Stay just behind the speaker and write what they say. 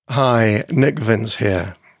Hi, Nick Vince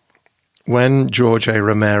here. When George A.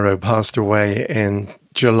 Romero passed away in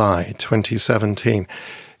July 2017,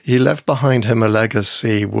 he left behind him a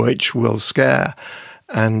legacy which will scare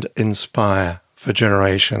and inspire for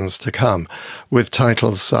generations to come, with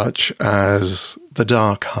titles such as The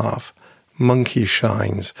Dark Half, Monkey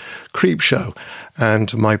Shines, Creepshow,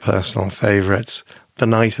 and my personal favourites, The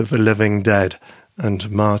Night of the Living Dead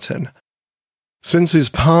and Martin. Since his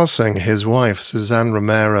passing, his wife, Suzanne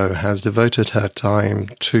Romero, has devoted her time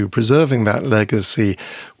to preserving that legacy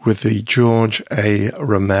with the George A.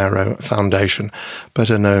 Romero Foundation,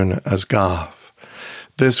 better known as GARF.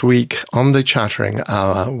 This week on the Chattering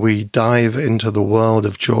Hour, we dive into the world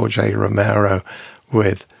of George A. Romero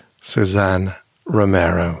with Suzanne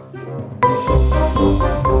Romero.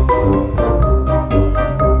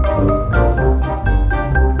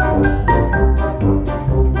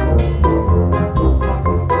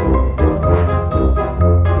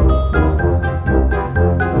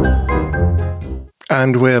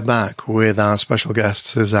 And we're back with our special guest,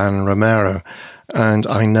 Suzanne Romero. And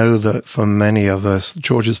I know that for many of us,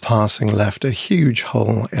 George's passing left a huge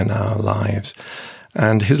hole in our lives.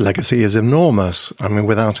 And his legacy is enormous. I mean,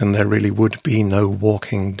 without him, there really would be no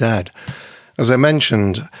Walking Dead. As I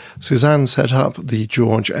mentioned, Suzanne set up the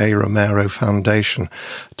George A. Romero Foundation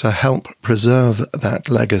to help preserve that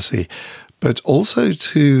legacy, but also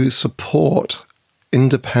to support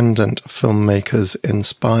independent filmmakers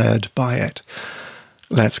inspired by it.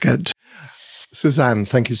 Let's get Suzanne,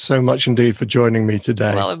 thank you so much indeed for joining me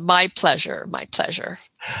today. Well, my pleasure, my pleasure.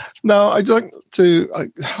 Now, I'd like to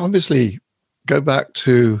obviously go back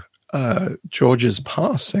to George's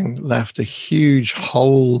passing, left a huge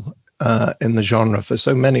hole in the genre for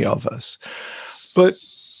so many of us. But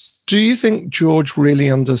do you think George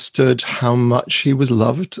really understood how much he was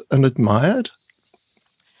loved and admired?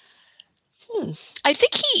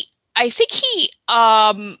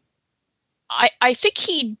 I think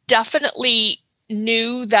he definitely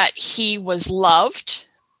knew that he was loved,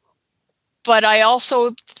 but I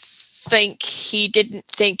also think he didn't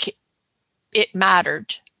think it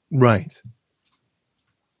mattered. Right.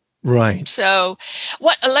 So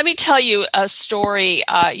let me tell you a story.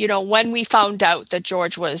 When we found out that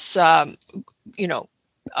George was,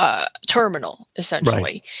 terminal,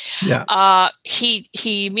 essentially, right. Yeah.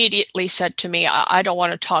 He immediately said to me, I don't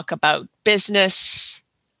want to talk about business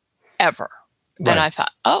ever. Right. And I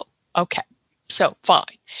thought, oh, okay, so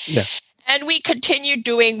fine. Yeah. And we continued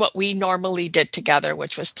doing what we normally did together,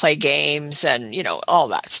 which was play games and, all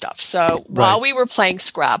that stuff. So while we were playing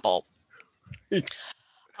Scrabble,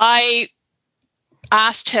 I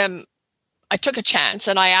asked him, I took a chance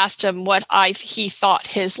and I asked him what he thought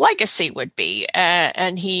his legacy would be.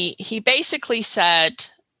 And he basically said,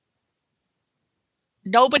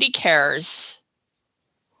 nobody cares.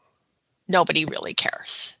 Nobody really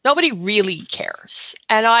cares. Nobody really cares.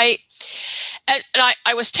 And I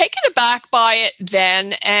was taken aback by it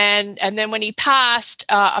then. And then when he passed,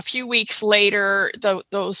 a few weeks later,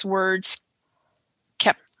 those words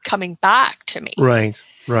kept coming back to me. Right.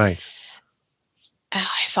 And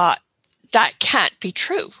I thought, that can't be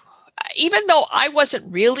true. Even though I wasn't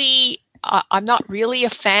really, I'm not really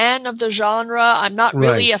a fan of the genre. I'm not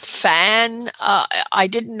really a fan. I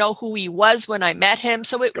didn't know who he was when I met him.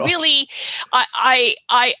 So it really, I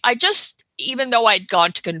just, even though I'd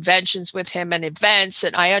gone to conventions with him and events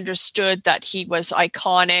and I understood that he was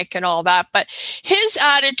iconic and all that, but his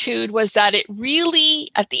attitude was that it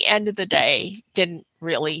really, at the end of the day, didn't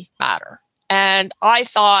really matter. And I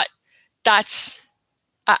thought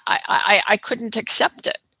I couldn't accept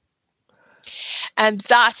it. And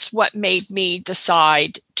that's what made me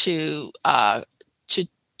decide to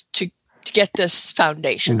get this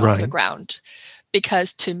foundation off the ground.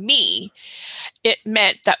 Because to me, it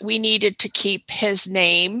meant that we needed to keep his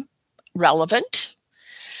name relevant.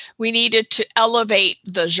 We needed to elevate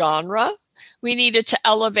the genre. We needed to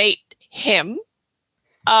elevate him.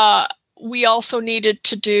 We also needed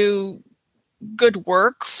to do good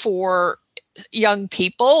work for young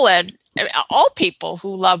people and all people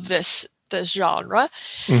who love this genre.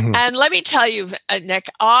 Mm-hmm. And let me tell you, Nick,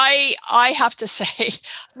 I have to say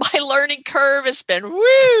my learning curve has been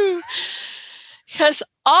woo, because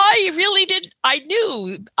I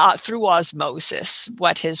knew through osmosis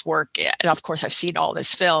what his work is. And of course I've seen all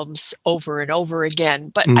his films over and over again,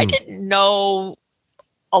 but I didn't know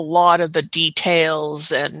a lot of the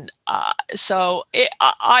details. And so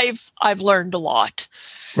I've learned a lot.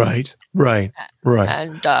 Right.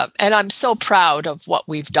 And I'm so proud of what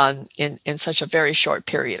we've done in such a very short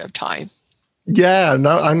period of time. Yeah, and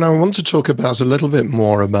I want to talk about a little bit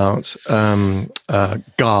more about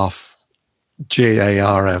GARF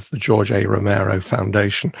GARF, the George A. Romero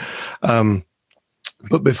Foundation.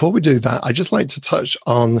 But before we do that, I'd just like to touch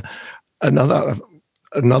on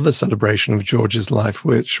another celebration of George's life,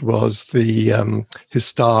 which was his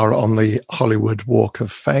star on the Hollywood Walk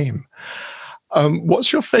of Fame.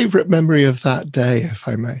 What's your favorite memory of that day, if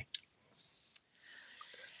I may?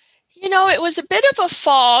 It was a bit of a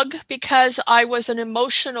fog because I was an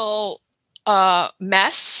emotional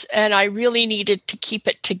mess and I really needed to keep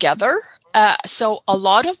it together. So a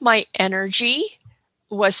lot of my energy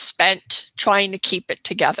was spent trying to keep it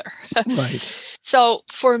together. Right. So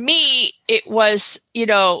for me, it was,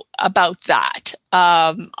 about that.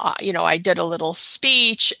 I did a little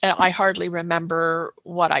speech and I hardly remember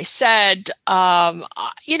what I said.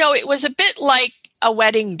 It was a bit like a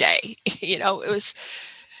wedding day. It was,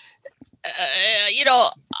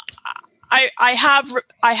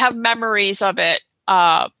 I have memories of it,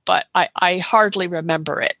 but I hardly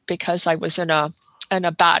remember it because I was in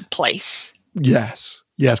a bad place. Yes,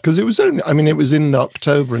 because it was in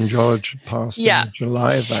October and George passed in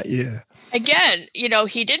July of that year. Again,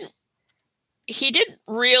 he didn't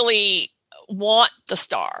really want the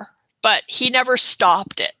star, but he never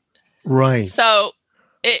stopped it. Right. So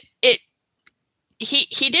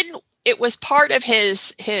he didn't. It was part of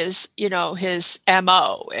his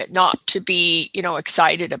MO not to be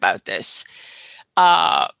excited about this,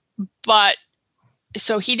 but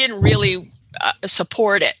so he didn't really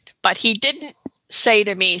support it. But he didn't say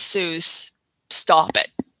to me, Suze, stop it.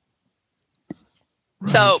 Right.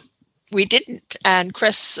 So we didn't. And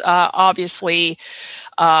Chris obviously,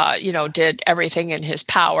 did everything in his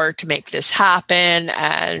power to make this happen.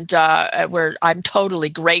 And I'm totally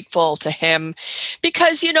grateful to him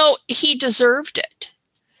because, he deserved it.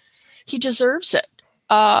 He deserves it.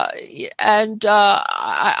 And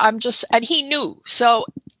he knew. So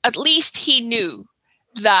at least he knew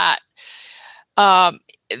that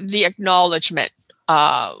the acknowledgement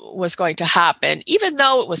was going to happen, even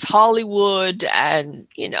though it was Hollywood and,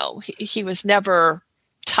 he was never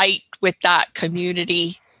tight with that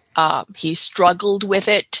community. He struggled with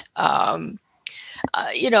it.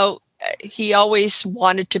 He always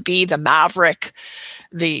wanted to be the maverick,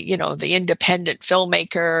 the independent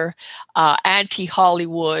filmmaker,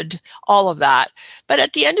 anti-Hollywood, all of that. But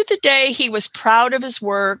at the end of the day, he was proud of his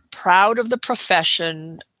work, proud of the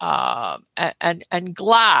profession, and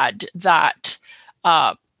glad that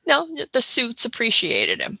the suits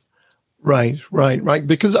appreciated him. Right.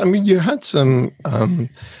 Because you had some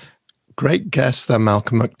great guests there: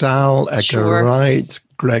 Malcolm McDowell, Edgar Wright,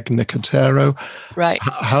 Greg Nicotero. Right.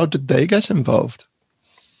 How did they get involved?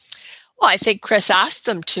 Well, I think Chris asked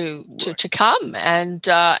them to come and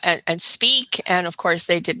speak, and of course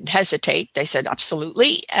they didn't hesitate. They said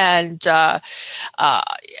absolutely, and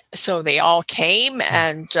so they all came,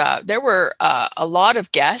 and there were a lot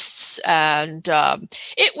of guests, and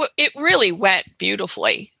it really went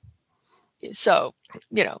beautifully. So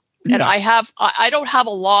and I don't have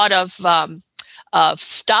a lot of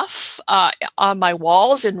stuff on my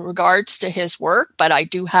walls in regards to his work, but I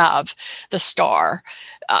do have the star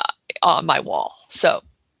on my wall. So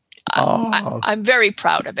I'm very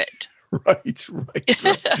proud of it. Right.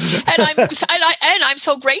 and I'm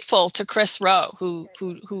so grateful to Chris Rowe who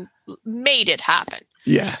made it happen.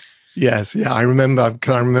 Yeah. Yes. Yeah. I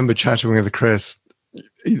remember chatting with Chris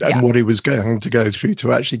and what he was going to go through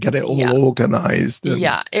to actually get it all organized.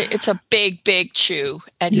 It's a big chew,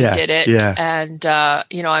 and he did it. Yeah. And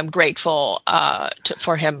I'm grateful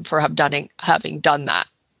for him for having done that.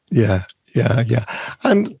 Yeah.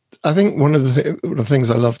 And I think one of the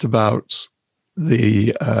things I loved about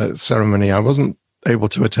the ceremony, I wasn't able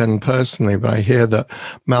to attend personally, but I hear that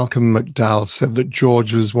Malcolm McDowell said that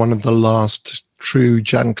George was one of the last true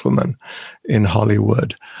gentlemen in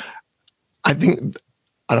Hollywood. I think,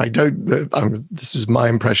 and this is my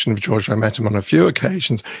impression of George. I met him on a few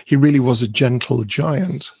occasions. He really was a gentle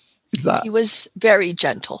giant. He was very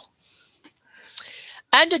gentle.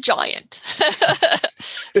 And a giant.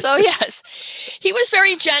 So yes, he was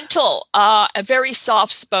very gentle, very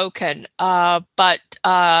soft-spoken, but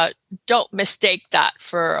don't mistake that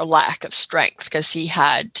for a lack of strength, because he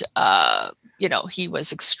had, he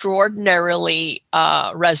was extraordinarily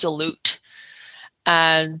resolute,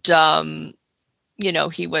 and,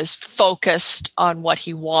 he was focused on what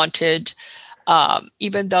he wanted,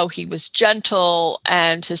 even though he was gentle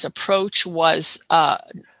and his approach was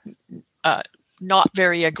not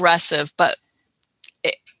very aggressive, but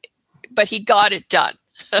he got it done.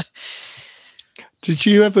 Did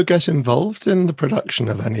you ever get involved in the production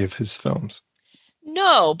of any of his films?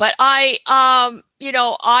 No, but I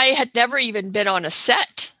had never even been on a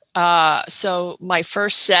set So my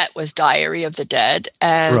first set was Diary of the Dead,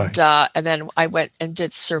 and then I went and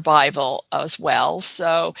did Survival as well.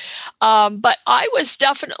 So, but I was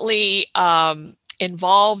definitely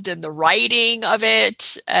involved in the writing of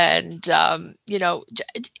it, and I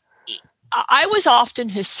was often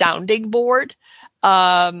his sounding board.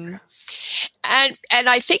 And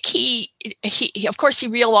I think he of course he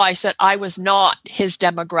realized that I was not his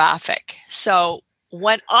demographic. So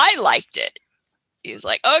when I liked it, he was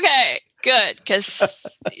like, okay, good. Because,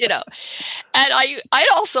 and I'd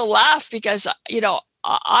also laugh because,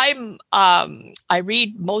 I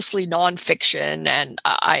read mostly nonfiction, and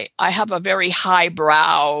I have a very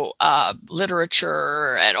highbrow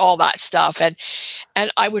literature and all that stuff. And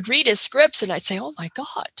I would read his scripts and I'd say, oh my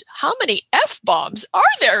God, how many F-bombs are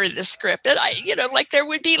there in this script? And like there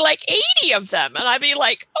would be like 80 of them. And I'd be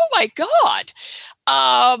like, oh my God.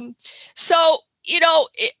 So,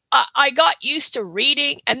 I got used to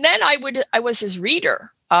reading, and then I was his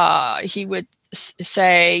reader. He would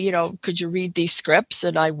say, could you read these scripts?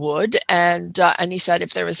 And I would. And he said,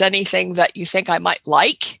 if there was anything that you think I might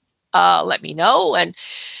like, let me know.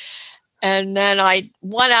 And then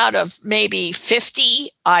one out of maybe 50,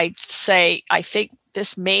 I'd say, I think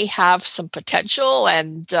this may have some potential.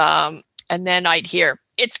 And then I'd hear,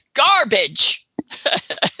 it's garbage.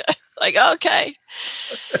 Like, okay.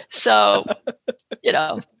 So,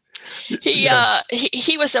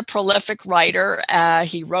 he was a prolific writer.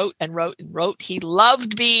 He wrote and wrote and wrote. He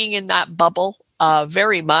loved being in that bubble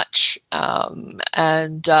very much. Yeah.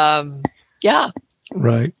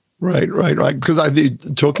 Right. Because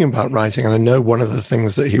talking about writing, and I know one of the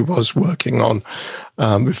things that he was working on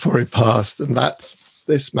before he passed, and that's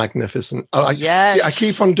this magnificent. Yes. See, I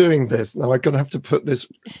keep on doing this. Now I'm going to have to put this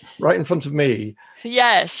right in front of me.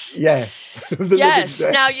 Yes. Yes.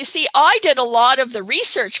 Now you see, I did a lot of the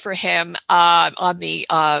research for him on the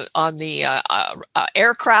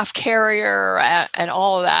aircraft carrier and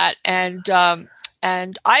all of that, and I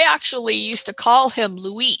actually used to call him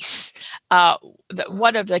Luis,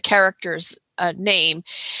 one of the characters' name,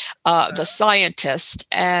 the scientist,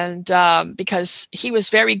 and because he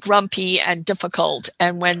was very grumpy and difficult,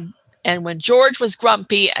 and when George was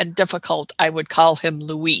grumpy and difficult, I would call him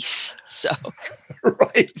Luis. So,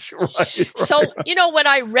 right. So, when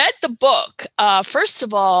I read the book, first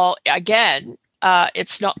of all, again,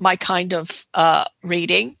 it's not my kind of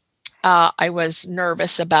reading. I was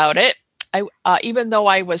nervous about it. Even though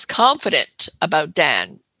I was confident about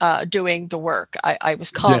Dan doing the work, I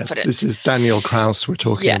was confident. This is Daniel Kraus we're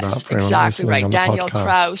talking about. Yes, exactly right. Daniel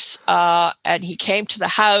Kraus, and he came to the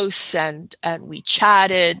house and we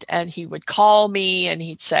chatted, and he would call me and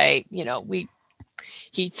he'd say,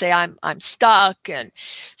 he'd say, I'm stuck. And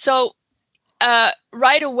so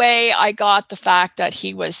right away, I got the fact that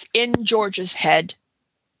he was in George's head.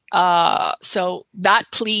 So that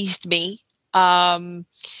pleased me. Anyway,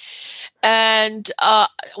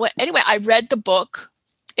 I read the book.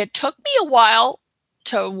 It took me a while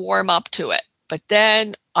to warm up to it, but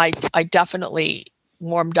then I definitely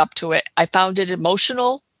warmed up to it. I found it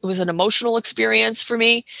emotional. It was an emotional experience for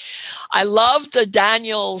me. I loved the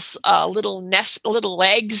Daniel's little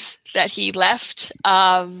legs that he left.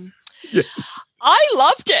 Yes. I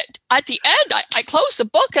loved it. At the end, I closed the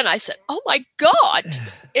book and I said, oh my God,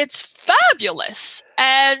 it's fabulous.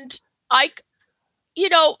 And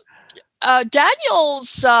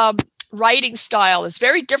Daniel's writing style is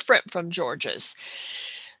very different from George's.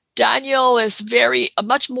 Daniel is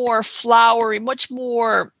much more flowery, much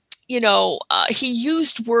more, he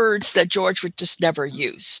used words that George would just never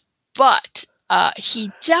use. But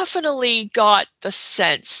he definitely got the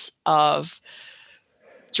sense of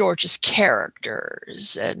George's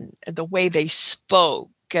characters and the way they spoke.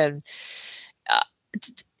 And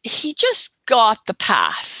he just got the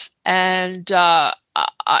path. And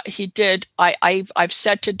he did. I've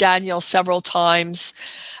said to Daniel several times,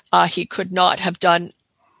 he could not have done.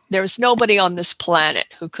 There was nobody on this planet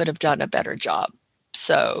who could have done a better job.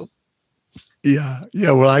 So, yeah.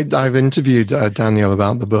 Well, I've interviewed Daniel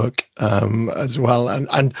about the book as well,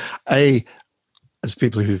 and as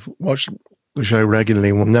people who've watched the show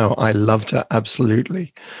regularly will know, I loved it,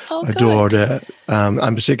 absolutely adored it,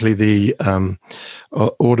 and particularly the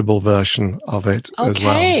audible version of it as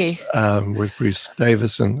well, with Bruce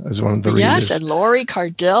Davison as one of the readers. Yes, and Laurie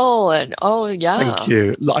Cardill, and thank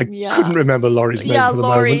you. I couldn't remember Laurie's name for the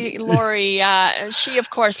moment. Laurie, she of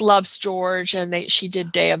course loves George, and she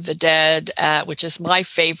did Day of the Dead, which is my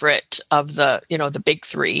favorite of the the big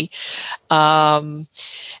three.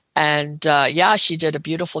 And she did a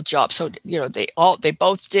beautiful job. So they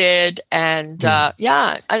both did, and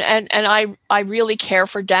and I really care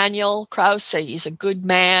for Daniel Krause. He's a good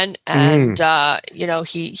man, and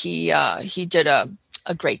he did a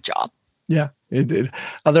great job. Yeah, it did.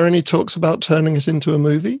 Are there any talks about turning it into a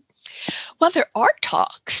movie? Well, there are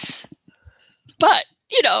talks, but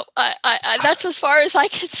I that's as far as I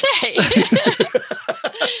can say.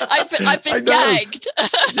 I've been gagged.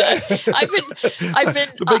 I've been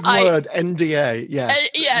the big word NDA. Yeah.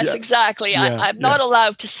 Yes, exactly. Yeah, I'm not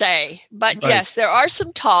allowed to say, but yes, there are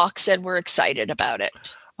some talks, and we're excited about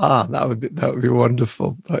it. That would be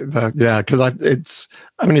wonderful. Because it's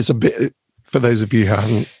a bit. For those of you who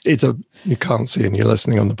haven't, you can't see and you're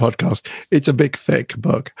listening on the podcast. It's a big, thick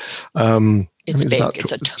book. It's big.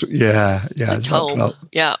 It's a tome.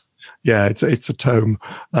 Yeah, it's a tome.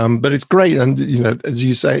 But it's great, and as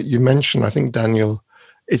you mentioned, I think Daniel,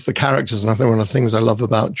 it's the characters, and I think one of the things I love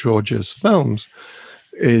about George's films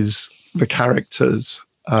is the characters.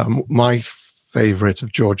 My favorite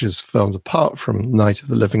of George's films, apart from Night of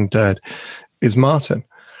the Living Dead, is Martin.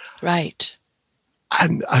 Right.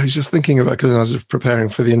 And I was just thinking about, because I was preparing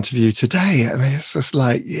for the interview today, and it's just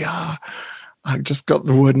like, I just got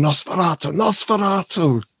the word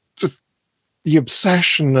Nosferatu, just the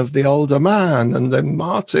obsession of the older man, and then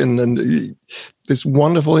Martin, and this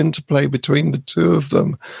wonderful interplay between the two of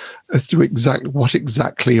them as to what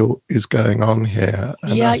exactly is going on here.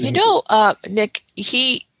 And Nick,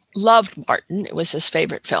 he loved Martin. It was his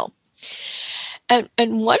favorite film. And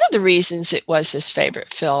one of the reasons it was his favorite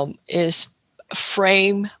film is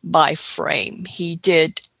frame by frame. He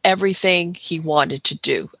did everything he wanted to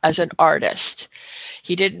do as an artist.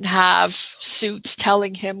 He didn't have suits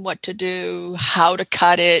telling him what to do, how to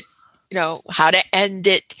cut it, how to end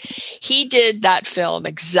it. He did that film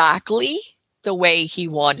exactly the way he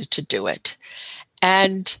wanted to do it.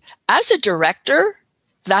 And as a director,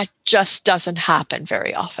 that just doesn't happen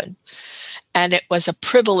very often. And it was a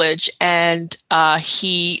privilege, and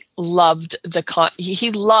he loved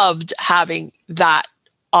he loved having that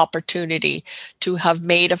opportunity to have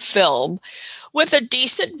made a film with a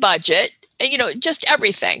decent budget, and just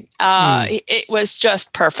everything. It was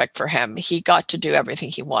just perfect for him. He got to do everything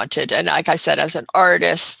he wanted, and like I said, as an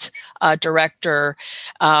artist, director,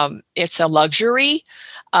 it's a luxury.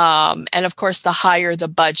 And of course, the higher the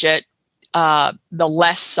budget, the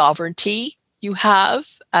less sovereignty you have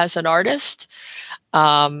as an artist.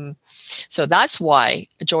 So that's why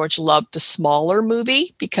George loved the smaller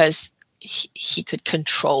movie, because he could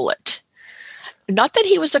control it. Not that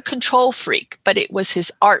he was a control freak, but it was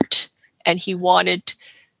his art, and he wanted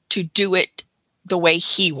to do it the way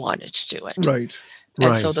he wanted to do it. Right.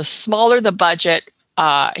 And so the smaller the budget,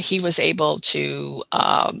 he was able to,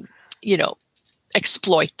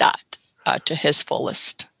 exploit that to his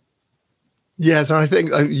fullest. Yes, and I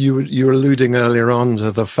think you were alluding earlier on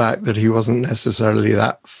to the fact that he wasn't necessarily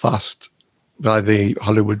that fussed by the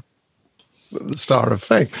Hollywood star of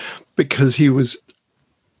fame, because he was,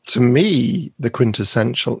 to me, the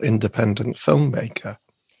quintessential independent filmmaker.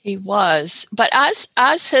 He was, but as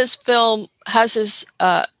his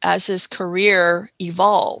career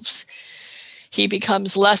evolves, he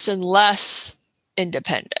becomes less and less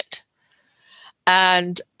independent,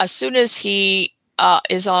 and as soon as he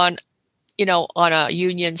is on a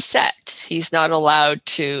union set, he's not allowed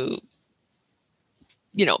to,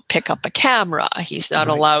 pick up a camera. He's not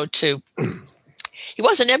allowed to, he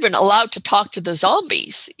wasn't even allowed to talk to the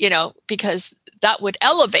zombies, because that would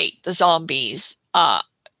elevate the zombies, to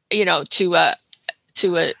a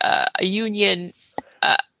union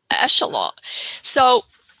echelon. So,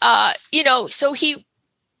 so he,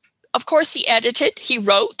 of course, he edited, he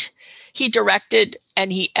wrote, he directed,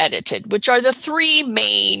 and he edited, which are the three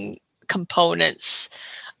main components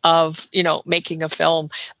of making a film.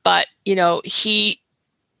 But he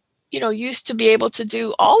used to be able to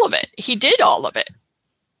do all of it. He did all of it,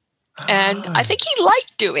 and I think he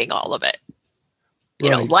liked doing all of it.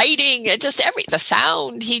 Lighting, just the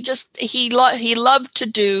sound. He loved to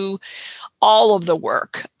do all of the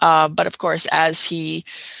work. But of course, as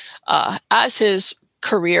his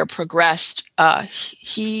career progressed,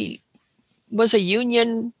 he was a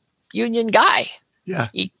union guy. Yeah.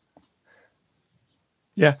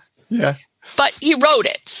 Yeah. But he wrote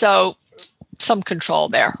it, so some control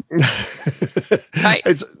there. Right?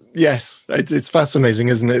 It's fascinating,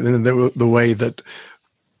 isn't it? The way that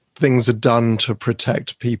things are done to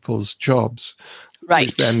protect people's jobs, right?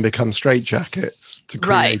 Which then become straitjackets to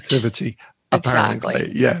creativity. Right. Apparently,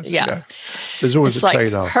 exactly. Yes. Yeah. Yeah. There's always a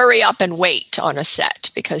trade-off. Hurry up and wait on a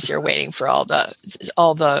set, because you're waiting for all the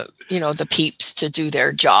the peeps to do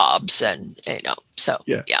their jobs, and so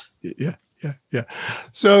yeah. Yeah, yeah, yeah.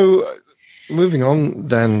 So moving on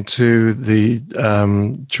then to the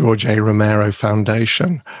George A. Romero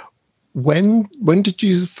Foundation. When did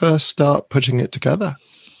you first start putting it together?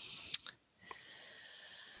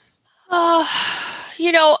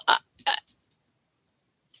 You know,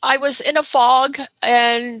 I was in a fog,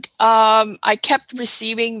 and I kept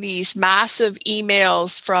receiving these massive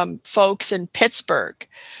emails from folks in Pittsburgh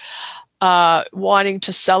wanting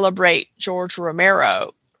to celebrate George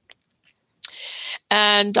Romero.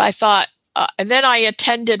 And I thought, and then I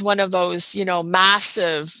attended one of those,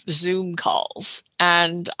 massive Zoom calls.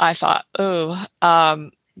 And I thought,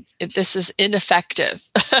 this is ineffective.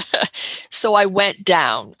 So I went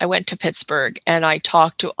to Pittsburgh, and I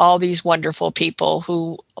talked to all these wonderful people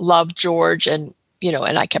who love George. And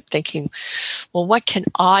I kept thinking, well, what can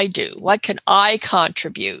I do? What can I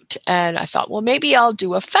contribute? And I thought, well, maybe I'll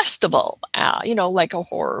do a festival, like a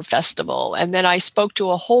horror festival. And then I spoke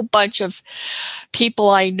to a whole bunch of people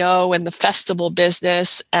I know in the festival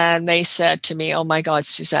business, and they said to me, oh my God,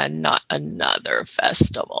 Suzanne, not another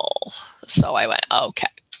festival. So I went, okay.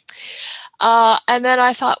 And then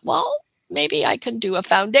I thought, well, maybe I can do a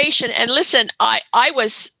foundation. And listen, I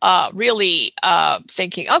was really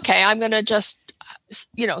thinking, okay, I'm going to just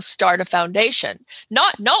start a foundation,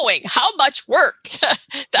 not knowing how much work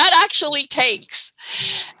that actually takes.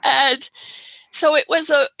 And so it was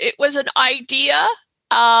an idea.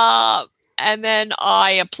 And then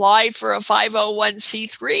I applied for a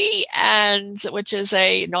 501c3, which is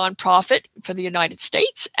a nonprofit for the United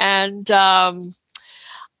States. And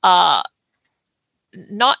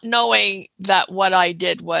not knowing that what I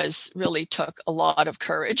did really took a lot of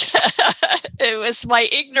courage. It was my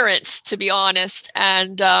ignorance, to be honest.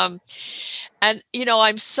 And I'm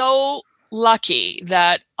so lucky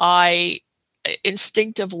that I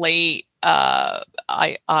instinctively I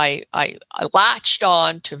latched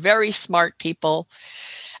on to very smart people,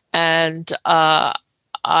 and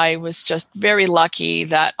I was just very lucky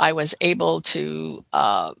that I was able to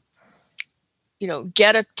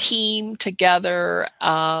get a team together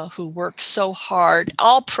who works so hard,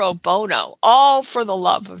 all pro bono, all for the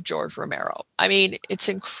love of George Romero. I mean, it's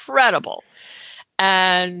incredible.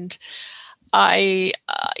 And I'm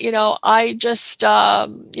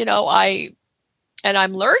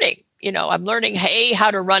learning,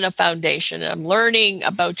 how to run a foundation. I'm learning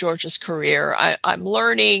about George's career. I'm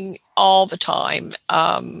learning all the time.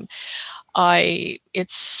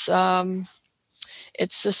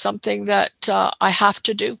 It's just something that I have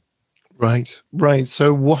to do. Right.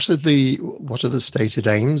 So what are the stated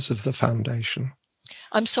aims of the foundation?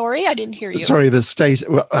 I'm sorry, I didn't hear you. Sorry, the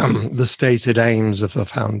stated aims of the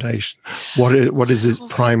foundation. What is its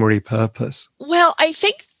primary purpose? Well, I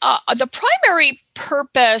think the primary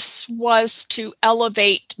purpose was to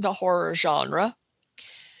elevate the horror genre,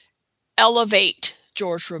 elevate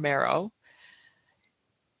George Romero,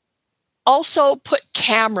 also put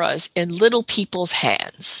cameras in little people's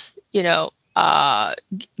hands,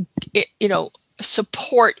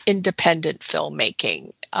 support independent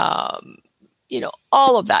filmmaking,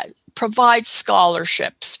 all of that, provide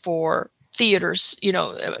scholarships for theaters,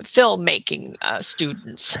 filmmaking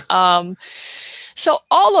students. So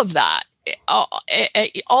all of that.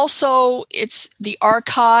 Also, it's the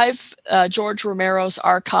archive. George Romero's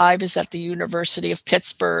archive is at the University of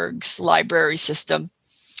Pittsburgh's library system.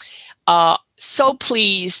 So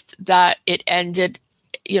pleased that it ended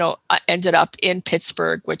up in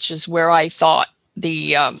Pittsburgh, which is where I thought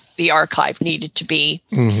the archive needed to be.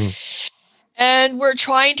 Mm-hmm. And we're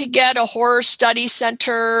trying to get a horror study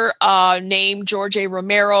center named George A.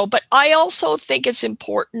 Romero. But I also think it's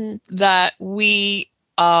important that we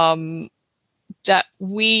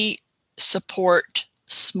support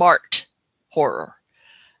smart horror,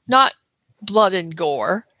 not blood and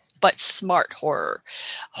gore, but smart horror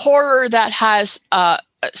that has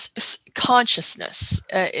consciousness,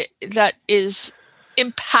 that is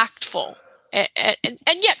impactful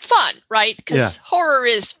and yet fun, right? Because horror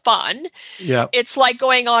is fun. Yeah, it's like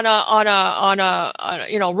going on a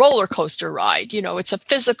roller coaster ride. It's a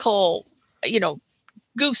physical,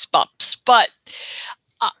 goosebumps. But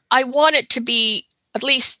I want it to be, at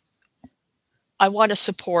least I want to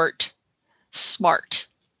support smart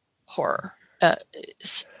horror.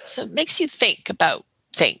 So it makes you think about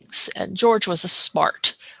things. And George was a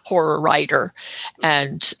smart horror writer,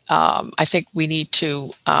 and I think we need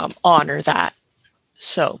to honor that.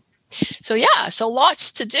 So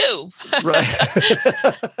lots to do. Right.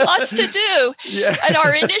 Lots to do. Yeah. And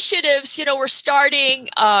our initiatives, we're starting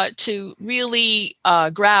to really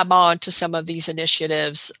grab on to some of these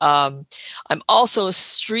initiatives. I'm also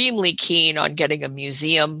extremely keen on getting a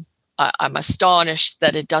museum I'm astonished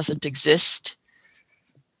that it doesn't exist.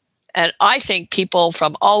 And I think people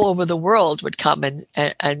from all over the world would come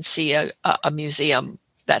and see a museum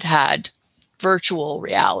that had virtual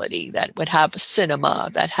reality, that would have a cinema,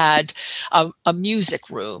 that had a music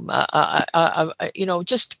room,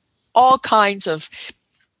 just all kinds of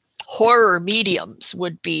horror mediums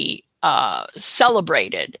would be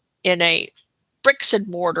celebrated in a bricks and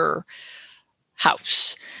mortar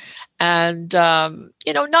house. And,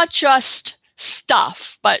 not just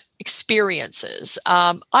stuff, but experiences.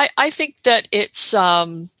 I think that it's a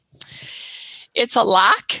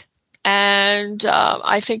lack. And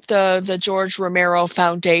I think the George Romero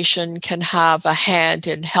Foundation can have a hand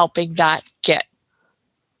in helping that get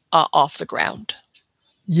off the ground.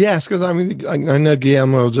 Yes, because I know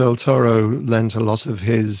Guillermo del Toro lent a lot of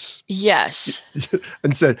his. Yes,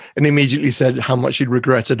 and immediately said how much he'd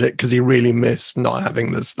regretted it because he really missed not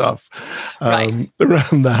having this stuff around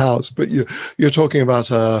the house. But you're talking about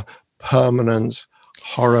a permanent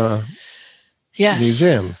horror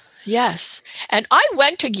museum. Yes, and I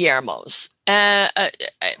went to Guillermo's, and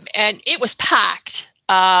it was packed.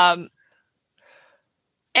 And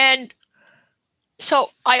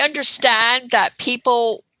so I understand that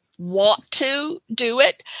people want to do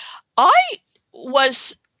it. I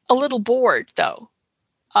was a little bored, though.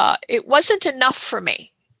 It wasn't enough for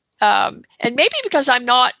me. And maybe because I'm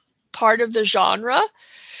not part of the genre,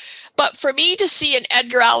 but for me to see an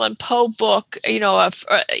Edgar Allan Poe book,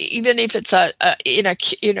 even if it's in a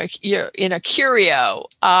curio,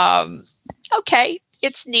 okay,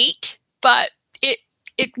 it's neat, but it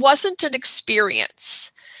wasn't an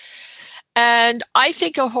experience. And I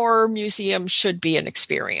think a horror museum should be an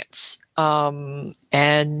experience. And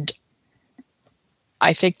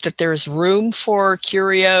I think that there's room for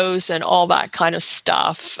curios and all that kind of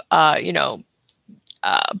stuff, but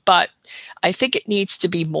I think it needs to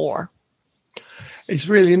be more. It's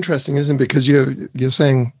really interesting, isn't it? Because you're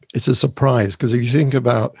saying it's a surprise, because if you think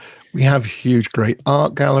about, we have huge, great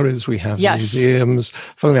art galleries, we have museums.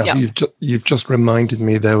 Funnily enough, you've just reminded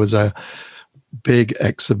me there was a big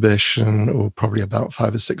exhibition, or probably about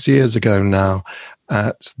 5 or 6 years ago now,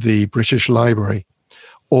 at the British Library,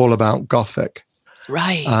 all about Gothic,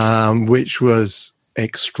 right? Which was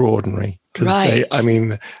extraordinary because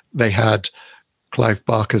they had Clive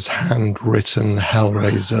Barker's handwritten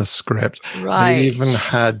Hellraiser script. Right. They even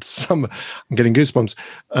had some. I'm getting goosebumps.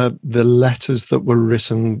 The letters that were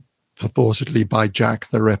written purportedly by Jack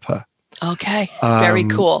the Ripper. Okay, very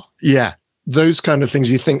cool. Yeah, those kind of things.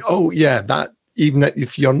 You think, oh yeah, that. Even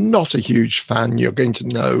if you're not a huge fan, you're going to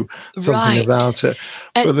know something about it.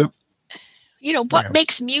 And, what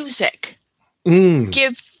makes music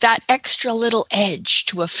give that extra little edge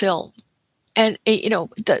to a film? And,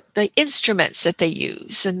 the instruments that they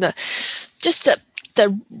use and the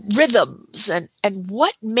rhythms and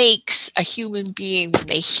what makes a human being when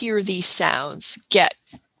they hear these sounds get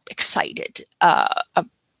excited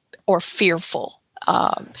or fearful.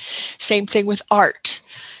 Same thing with art.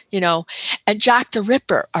 And Jack the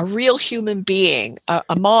Ripper, a real human being, a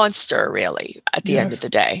monster, really, at the end of the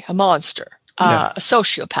day, a monster, a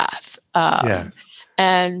sociopath,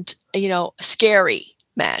 and, a scary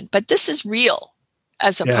man. But this is real,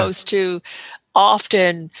 as opposed to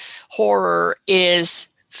often horror is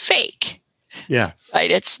fake. Yeah.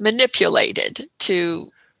 Right? It's manipulated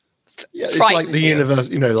to it's like the universe,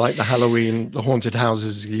 like the Halloween, the haunted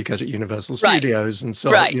houses you get at Universal Studios, and so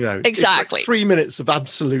exactly. It's like 3 minutes of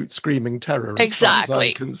absolute screaming terror.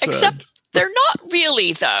 Exactly. Except they're not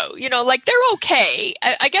really, though. They're okay.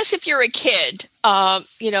 I guess if you're a kid,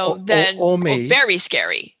 then or me, very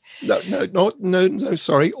scary. No,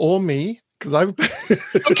 sorry, or me. Because I've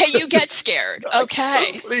okay, you get scared.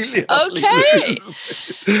 Okay, okay.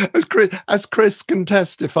 As Chris can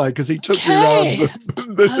testify, because he took me around.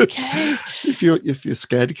 Okay. If you're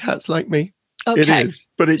scared of cats like me, it is.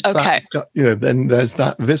 But it's then there's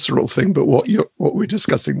that visceral thing. But what we're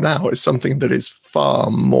discussing now is something that is far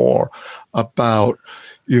more about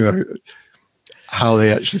how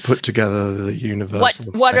they actually put together the universe.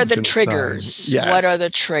 What are the triggers? Yes. What are the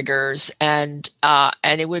triggers? And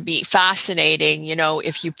it would be fascinating,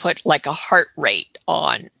 if you put like a heart rate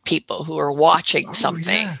on people who are watching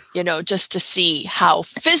something, just to see how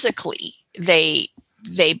physically they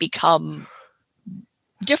become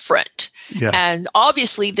different. Yeah. And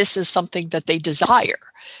obviously this is something that they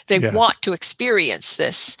desire. They want to experience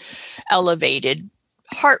this elevated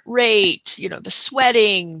heart rate, the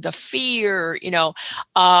sweating, the fear,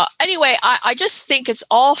 anyway, I just think it's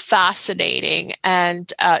all fascinating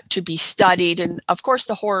and to be studied. And of course,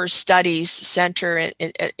 the Horror Studies Center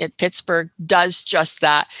in Pittsburgh does just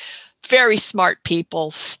that. very smart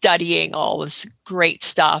people studying all this great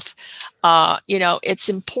stuff. It's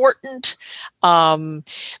important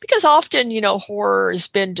because often, horror has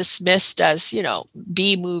been dismissed as,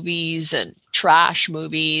 B movies and trash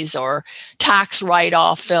movies or tax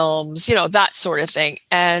write-off films, that sort of thing.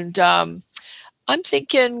 And I'm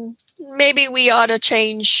thinking maybe we ought to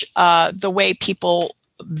change the way people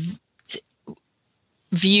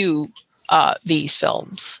view these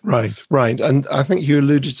films. Right. And I think you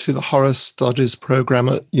alluded to the horror studies program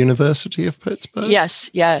at University of Pittsburgh.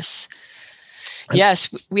 Yes.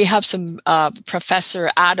 We have some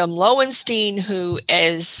Professor Adam Lowenstein, who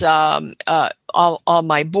is on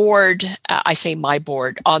my board. I say my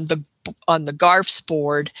board, on the GARF's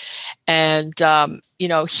board, and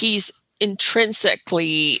he's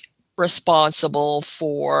intrinsically responsible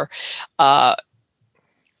for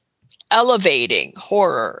elevating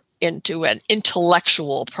horror into an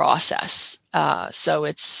intellectual process. So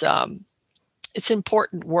it's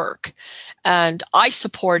important work, and I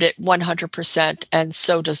support it 100%, and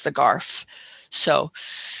so does the GARF. So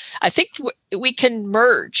I think we can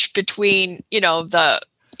merge between the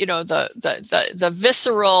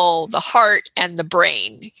visceral, the heart, and the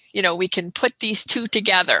brain. We can put these two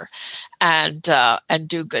together and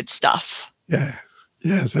do good stuff. Yeah.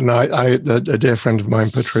 Yes, and a dear friend of mine,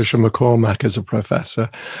 Patricia McCormack, is a professor,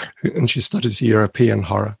 and she studies European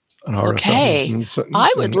horror and horror films.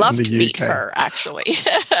 I would love to meet her, actually.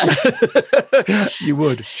 You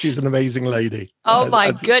would. She's an amazing lady. Oh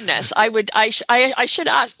my goodness! I would. I should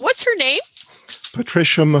ask. What's her name?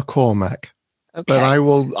 Patricia McCormack. Okay.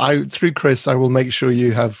 But through Chris, I will make sure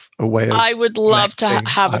you have a way of. I would love to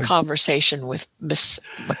have a conversation with Miss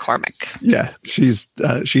McCormack. Yeah,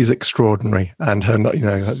 she's extraordinary, and her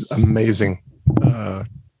amazing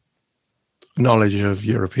knowledge of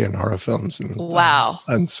European horror films and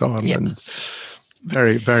and so on, and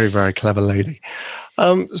very, very, very clever lady.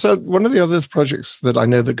 So one of the other projects that I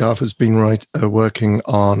know that Garth has been working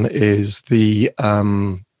on is the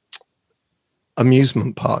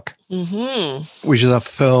amusement park, which is a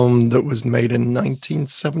film that was made in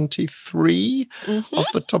 1973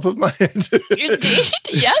 off the top of my head. Indeed,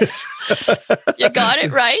 yes. You got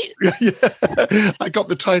it right. Yeah. I got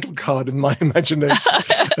the title card in my imagination.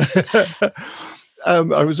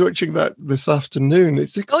 I was watching that this afternoon.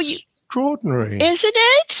 It's extraordinary. Isn't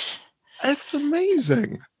it? It's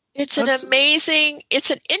amazing. It's an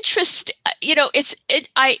interest,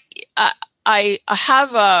 I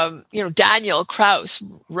have, Daniel Krauss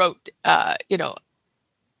wrote,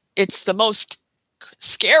 it's the most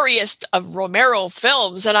scariest of Romero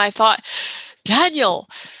films. And I thought, Daniel,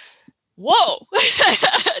 whoa,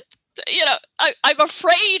 I'm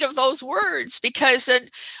afraid of those words, because then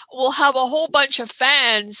we'll have a whole bunch of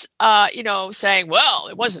fans, saying, well,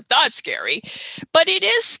 it wasn't that scary. But it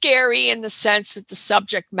is scary in the sense that the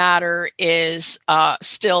subject matter is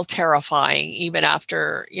still terrifying, even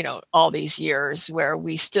after, all these years, where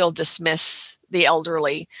we still dismiss the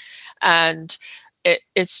elderly. And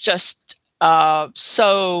it's just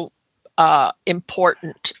so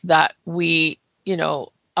important that we,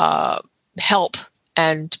 help.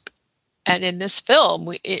 And in this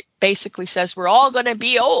film, it basically says we're all going to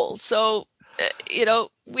be old. So,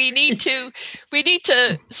 we need to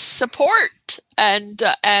support and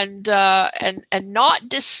not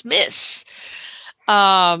dismiss,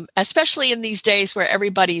 especially in these days where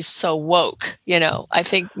everybody's so woke. I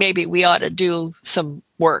think maybe we ought to do some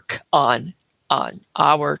work on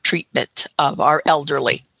our treatment of our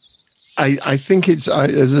elderly. I think it's,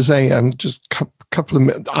 as I say, I'm just a couple of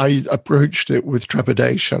minutes. I approached it with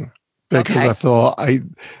trepidation. Because I thought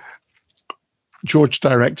George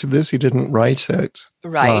directed this, he didn't write it.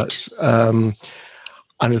 Right. But, and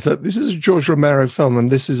I thought, this is a George Romero film, and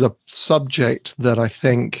this is a subject that I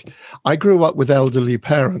think... I grew up with elderly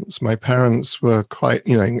parents. My parents were quite,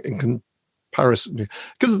 in comparison...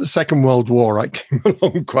 Because of the Second World War, I came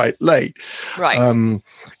along quite late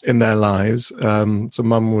in their lives. So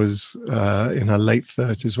Mum was in her late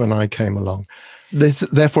 30s when I came along.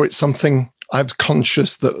 Therefore, it's something... I was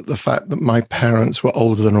conscious that the fact that my parents were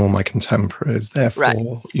older than all my contemporaries,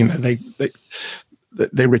 therefore,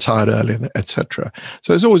 they retired early, etc.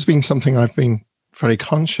 So it's always been something I've been very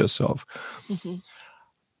conscious of. A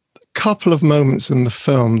couple of moments in the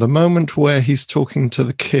film, the moment where he's talking to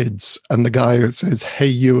the kids and the guy says, "Hey,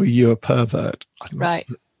 you a pervert." I'm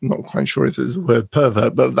not quite sure if it's the word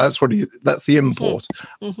pervert, but that's the import.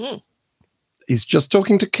 He's just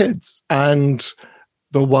talking to kids. And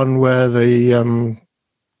the one where the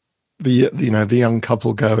young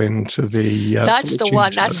couple go into the that's the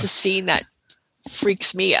one. That's the scene that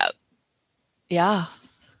freaks me out. Yeah.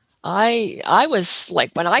 I was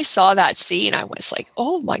like, when I saw that scene, I was like,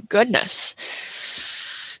 oh my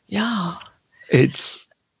goodness. Yeah. It's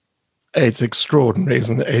extraordinary,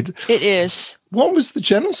 isn't it? It is. What was the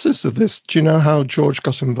genesis of this? Do you know how George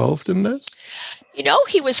got involved in this?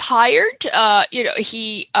 He was hired.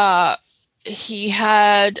 He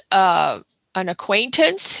had an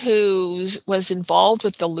acquaintance who was involved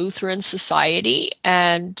with the Lutheran Society,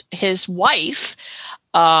 and his wife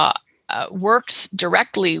works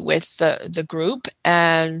directly with the group,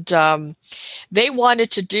 and they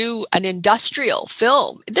wanted to do an industrial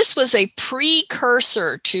film. This was a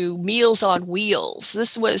precursor to Meals on Wheels.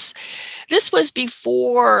 This was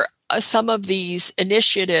before some of these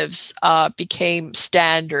initiatives became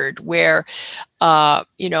standard, where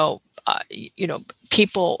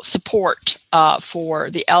people support for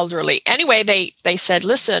the elderly. Anyway, they said,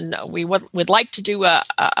 listen, we would like to do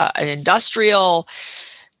an industrial.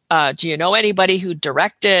 Do you know anybody who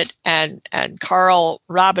directed? And Karl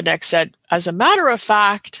Rabenek said, as a matter of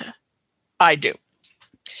fact, I do.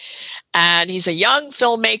 And he's a young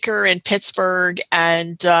filmmaker in Pittsburgh,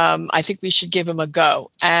 and I think we should give him a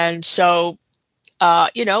go. And so,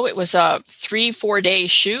 it was a 3-4 day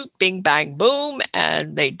shoot, bing, bang, boom,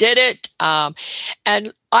 and they did it.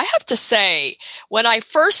 And I have to say, when I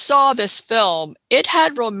first saw this film, it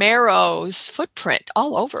had Romero's footprint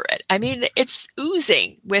all over it. I mean, it's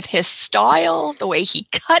oozing with his style, the way he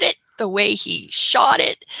cut it, the way he shot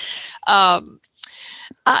it. I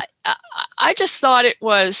just thought it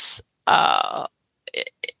was an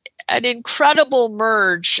incredible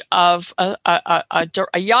merge of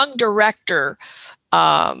a young director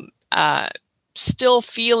still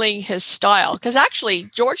feeling his style. Because actually,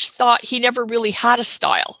 George thought he never really had a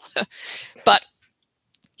style, but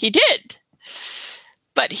he did.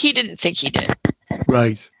 But he didn't think he did.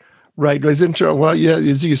 Right. It was interesting. Well, yeah,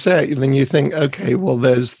 as you say, then you think, okay, well,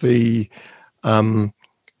 there's the kind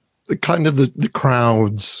of the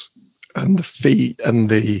crowds and the feet and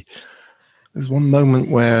there's one moment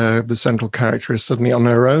where the central character is suddenly on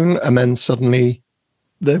her own, and then suddenly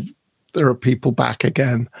there are people back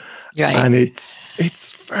again. Right. And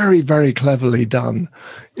it's very, very cleverly done.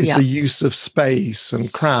 It's the use of space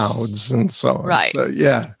and crowds and so on. Right. So,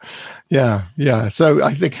 yeah. So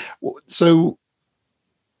I think so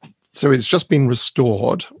it's just been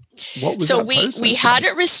restored. What was so we had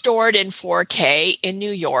it restored in 4K in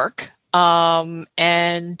New York.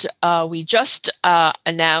 And we just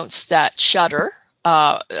announced that Shudder,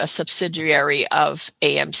 a subsidiary of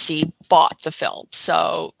AMC, bought the film.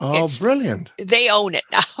 So brilliant! They own it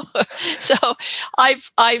now. So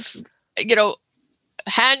I've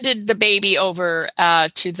handed the baby over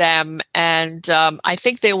to them, and I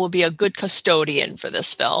think they will be a good custodian for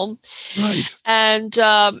this film. Right. And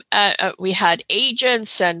we had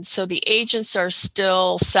agents, and so the agents are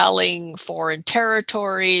still selling foreign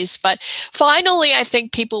territories. But finally, I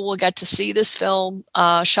think people will get to see this film.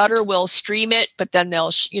 Shudder will stream it, but then they'll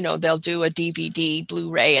do a DVD,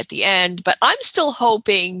 Blu-ray at the end. But I'm still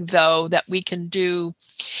hoping, though, that we can do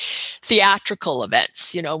theatrical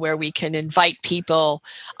events, where we can invite people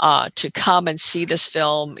to come and see this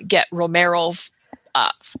film, get Romero,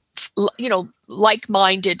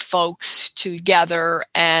 like-minded folks together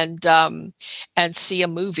and see a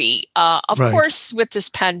movie. Of course, with this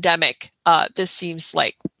pandemic, this seems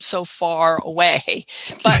like so far away,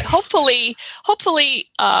 but hopefully,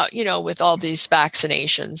 with all these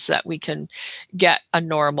vaccinations, that we can get a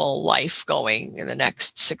normal life going in the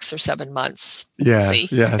next 6 or 7 months. Yes.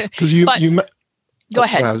 Because go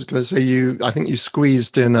ahead. I was going to say I think you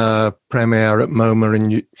squeezed in a premiere at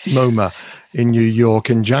MoMA in New York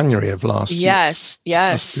in January of last year. Yes.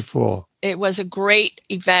 Just before. It was a great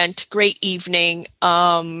event, great evening.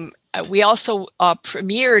 We also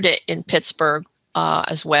premiered it in Pittsburgh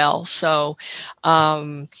as well. So,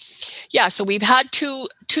 so we've had two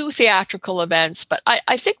theatrical events, but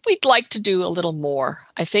I think we'd like to do a little more.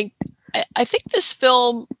 I think this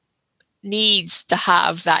film needs to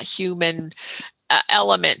have that human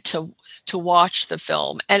element to watch the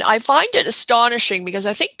film. And I find it astonishing because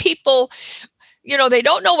I think people, they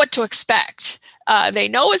don't know what to expect. They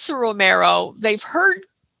know it's a Romero. They've heard,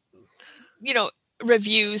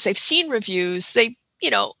 reviews. They've seen reviews.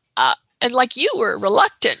 And like you were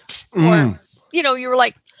reluctant, or you were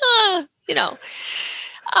like,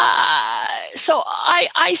 So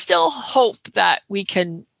I still hope that we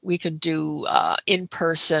can do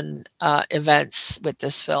in-person events with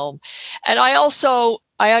this film, and I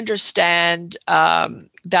understand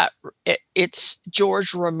that it's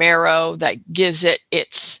George Romero that gives it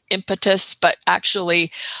its impetus, but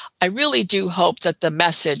actually, I really do hope that the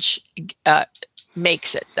message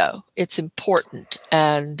makes it, though. It's important.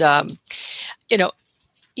 And,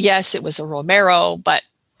 yes, it was a Romero, but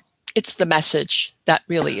it's the message that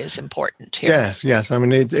really is important here. Yes. I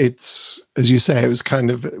mean, it's, as you say, it was kind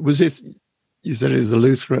of, you said it was a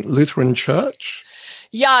Lutheran church?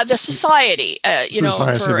 Yeah, the society,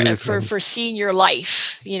 Society for senior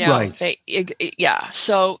life, Right.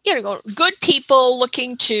 So, good people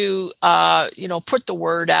looking to, put the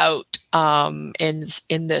word out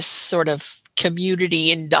in this sort of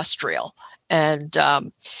community industrial. And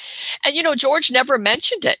George never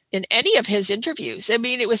mentioned it in any of his interviews. I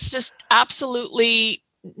mean, it was just absolutely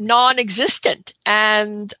non-existent.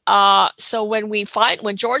 And so when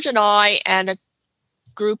George and I and a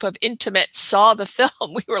group of intimates saw the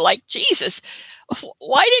film, we were like, Jesus,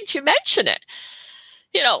 why didn't you mention it?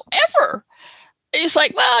 Ever. He's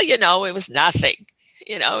like, well, it was nothing.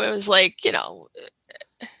 It was like,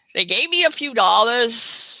 they gave me a few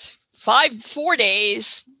dollars, 4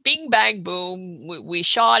 days, bing, bang, boom. We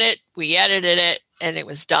shot it, we edited it, and it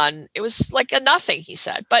was done. It was like a nothing, he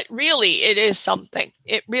said. But really, it is something.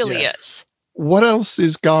 It really is. What else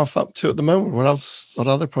is Garth up to at the moment? What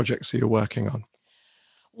other projects are you working on?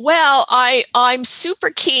 Well, I'm super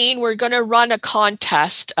keen. We're going to run a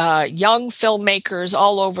contest. Young filmmakers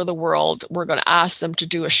all over the world. We're going to ask them to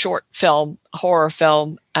do a short film, horror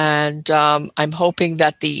film, and I'm hoping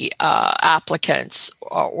that the applicants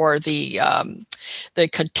or the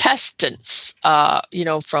contestants,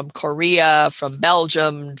 from Korea, from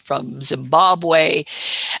Belgium, from Zimbabwe,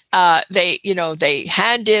 they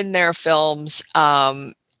hand in their films.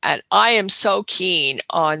 And I am so keen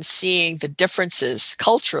on seeing the differences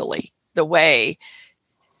culturally, the way,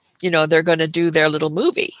 they're going to do their little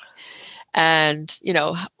movie. And,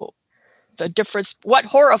 the difference, what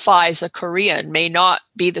horrifies a Korean may not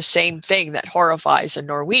be the same thing that horrifies a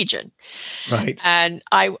Norwegian. Right. And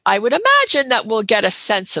I would imagine that we'll get a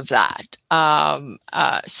sense of that.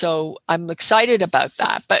 So I'm excited about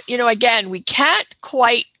that. But, again, we can't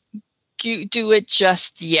quite do it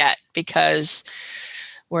just yet because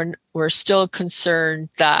we're still concerned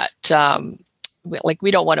that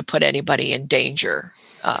we don't want to put anybody in danger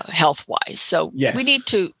health wise. So we need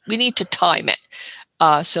to time it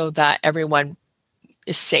so that everyone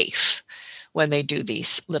is safe when they do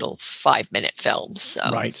these little 5-minute films. So.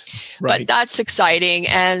 Right. But that's exciting.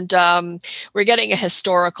 And we're getting a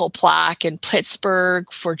historical plaque in Pittsburgh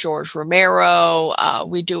for George Romero.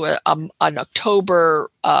 We do an October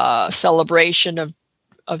celebration of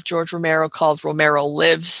George Romero called Romero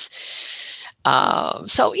Lives.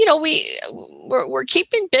 So, we're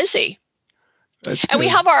keeping busy. That's and good. We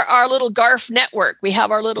have our little Garf network. We have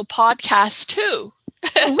our little podcast too.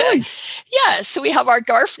 Oh, right. Yeah, so we have our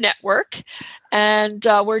Garf network, and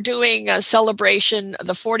we're doing a celebration,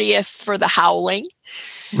 the 40th for The Howling.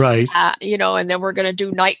 Right. And then we're going to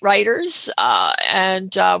do Night Riders,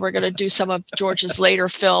 and we're going to do some of George's later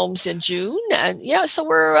films in June. And so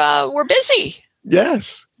we're busy.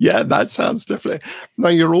 Yes. Yeah, that sounds definitely. Now,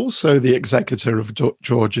 you're also the executor of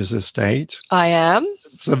George's estate. I am.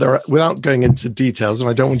 So without going into details, and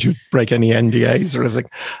I don't want you to break any NDAs or anything,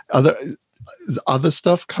 is other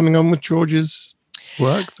stuff coming on with George's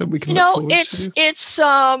work that we can look forward to? It's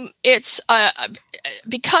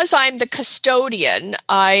because I'm the custodian,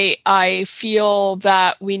 I feel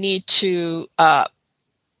that we need to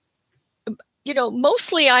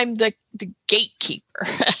mostly I'm the gatekeeper,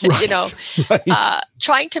 Right.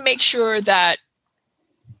 trying to make sure that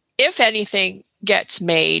if anything gets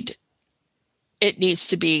made, it needs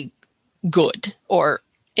to be good, or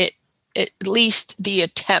at least the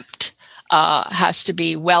attempt has to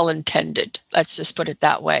be well intended. Let's just put it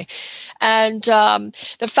that way. And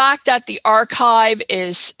the fact that the archive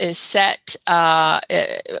is set,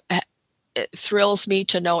 it thrills me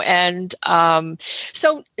to no end.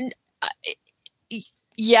 So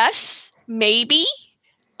yes, maybe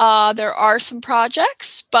there are some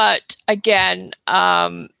projects, but again,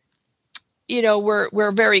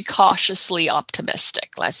 we're very cautiously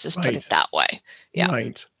optimistic. Let's just put it that way. Yeah.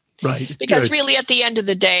 Right. Because Good. really, at the end of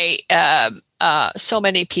the day, so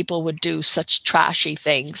many people would do such trashy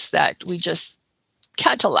things that we just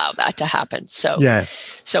can't allow that to happen. So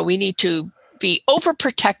yes. So we need to be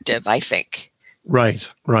overprotective, I think.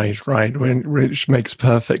 Right. Which makes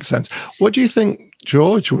perfect sense. What do you think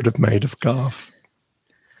George would have made of Garth?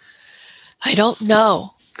 I don't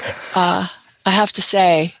know. I have to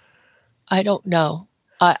say, I don't know.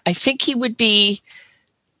 I think he would be,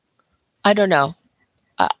 I don't know.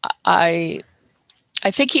 I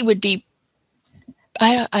think he would be,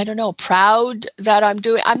 I don't know, proud that I'm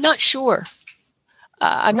doing. I'm not sure.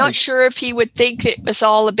 I'm not sure if he would think it was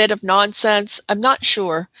all a bit of nonsense. I'm not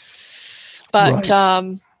sure. But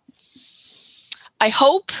I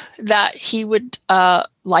hope that he would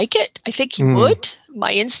like it. I think he would.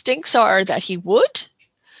 My instincts are that he would.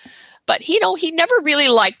 But, he never really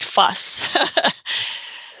liked fuss.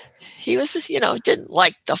 He was, didn't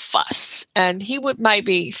like the fuss. And he would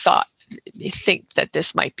maybe think that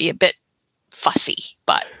this might be a bit fussy,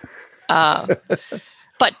 but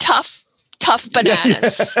tough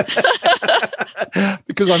bananas.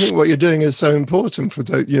 Because I think what you're doing is so important for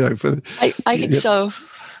I think so.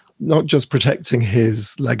 Not just protecting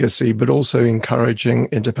his legacy, but also encouraging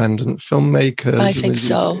independent filmmakers. I think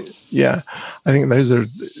so. Yeah, I think those are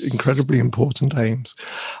incredibly important aims.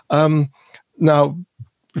 Now,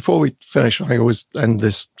 before we finish, I always end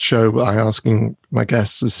this show by asking my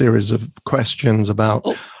guests a series of questions about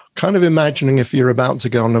kind of imagining if you're about to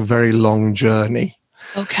go on a very long journey.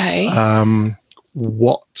 Okay.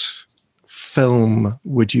 What film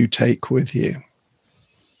would you take with you?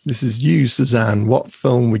 This is you, Suzanne. What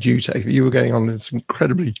film would you take if you were going on this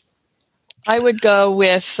incredibly... I would go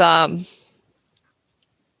with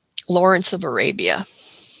Lawrence of Arabia.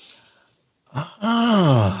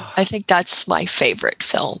 I think that's my favorite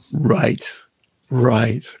film. Right.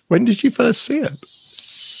 When did you first see it?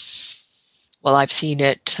 Well, I've seen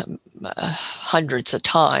it hundreds of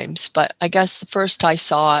times, but I guess the first I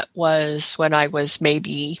saw it was when I was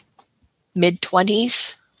maybe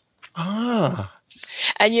mid-20s.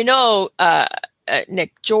 And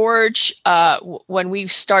Nick, George, when we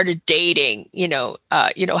started dating,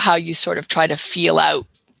 how you sort of try to feel out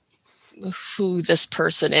who this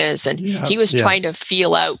person is, and he was trying to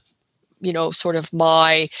feel out, sort of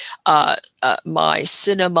my my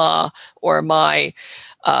cinema or my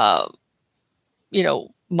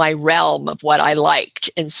my realm of what I liked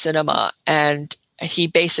in cinema, and he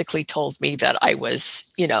basically told me that I was,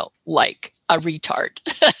 like a retard.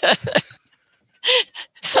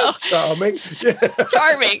 So charming.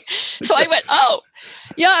 Charming. So I went, oh,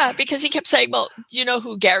 yeah, because he kept saying, well, do you know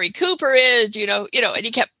who Gary Cooper is? Do you know, and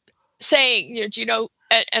he kept saying, do you know,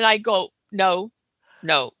 and I go, no.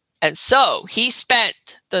 And so he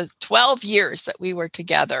spent the 12 years that we were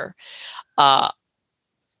together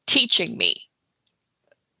teaching me,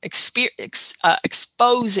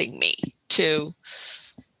 exposing me to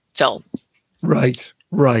film. Right.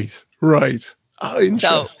 Oh,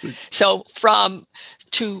 interesting. So from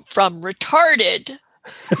retarded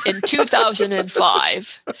in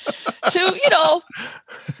 2005 to,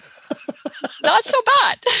 not so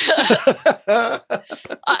bad.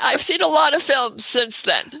 I've seen a lot of films since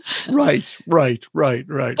then. Right.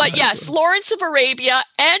 But yes, Lawrence of Arabia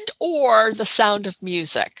and or The Sound of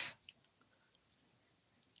Music.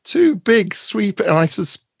 Two big sweep, and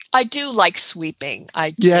I do like sweeping. I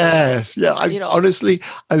do. Yes, yeah. Honestly,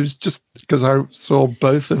 I was just because I saw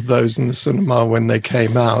both of those in the cinema when they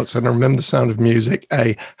came out, and I remember The Sound of Music.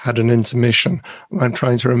 Had an intermission. I'm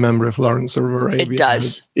trying to remember if Lawrence of Arabia. It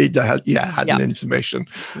does. Had an intermission.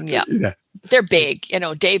 Yeah. They're big.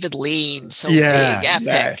 David Lean, so big,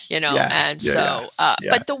 epic.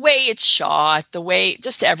 But the way it's shot, the way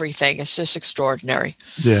just everything, it's just extraordinary.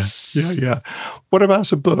 Yeah. What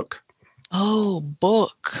about a book? Oh,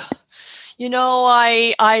 book.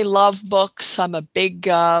 I love books. I'm a big,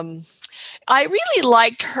 I really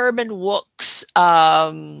liked Herman Wouk's,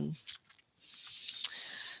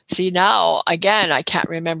 see now, again, I can't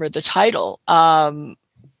remember the title.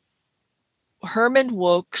 Herman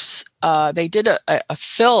Wouk's, they did a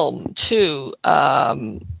film too.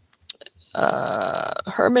 Herman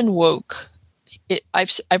Wouk,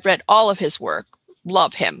 I've read all of his work.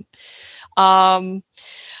 Love him. Ayn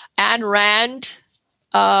Rand,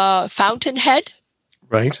 Fountainhead.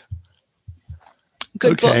 Right.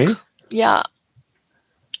 Good book. Yeah.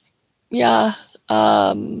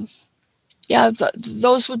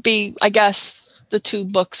 Those would be, I guess, the two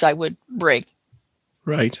books I would bring.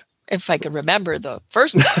 Right. If I could remember the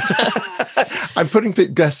first one. I'm putting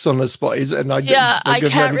guests on the spot. I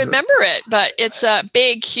can't remember it, but it's a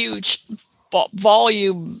big, huge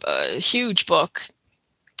volume, huge book.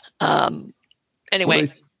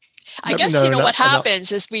 Anyway. I guess what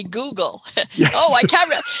happens is we Google. Yes. Oh, I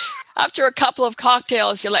can't. After a couple of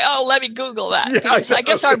cocktails, you're like, oh, let me Google that. Because I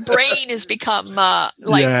guess our brain has become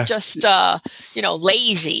just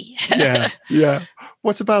lazy. Yeah.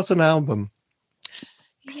 What about an album?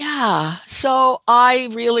 Yeah. So I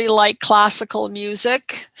really like classical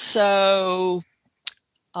music. So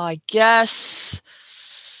I guess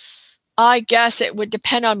it would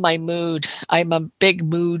depend on my mood. I'm a big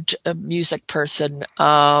mood music person.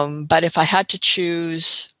 But if I had to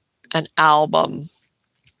choose an album,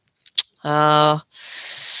 I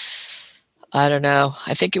don't know.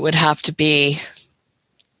 I think it would have to be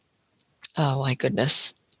Oh my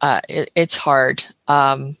goodness. It's hard.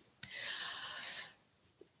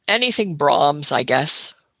 Anything Brahms, I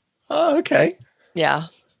guess. Oh, okay. Yeah.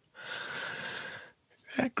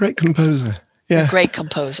 Great composer. Yeah. A great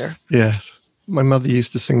composer. Yes. My mother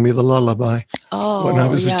used to sing me the lullaby when I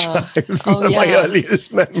was a child. Oh, yeah. My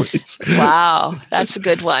earliest memories. Wow. That's a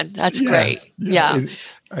good one. That's great. Yeah.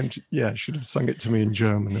 Should have sung it to me in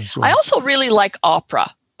German as well. I also really like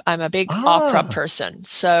opera. I'm a big opera person.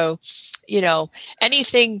 So,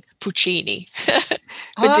 anything Puccini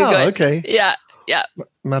would do good. Okay. Yeah. Yeah.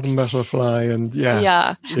 Madame Butterfly and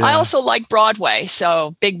Yeah. I also like Broadway.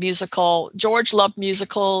 So big musical. George loved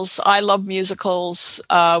musicals. I love musicals.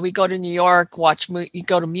 We go to New York, you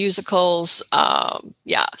go to musicals.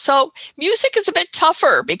 So music is a bit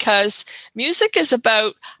tougher because music is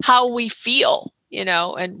about how we feel,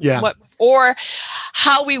 or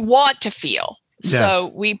how we want to feel. Yes.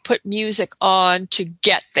 So we put music on to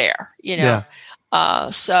get there,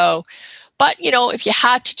 But, if you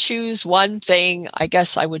had to choose one thing, I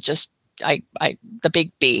guess I would just, the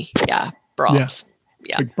big B. Yeah. Brahms.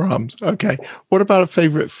 Yeah. Big Brahms. Okay. What about a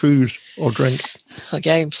favorite food or drink?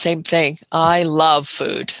 Okay. Same thing. I love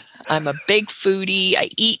food. I'm a big foodie. I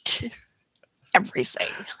eat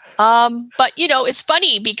everything. But, it's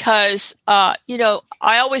funny because, I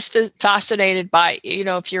always been fascinated by,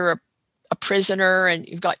 if you're a prisoner and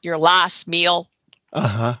you've got your last meal,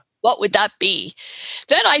 what would that be?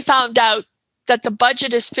 Then I found out that the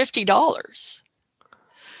budget is $50.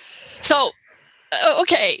 So,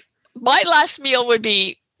 okay, my last meal would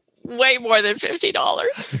be way more than $50.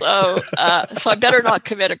 So I better not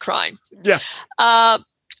commit a crime. Yeah. I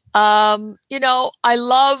love,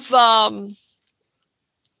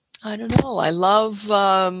 I don't know. I love,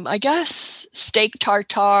 I guess, steak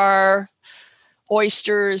tartare,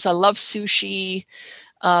 oysters. I love sushi.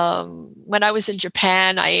 When I was in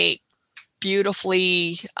Japan, I ate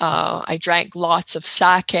beautifully. I drank lots of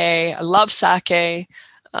sake. I love sake.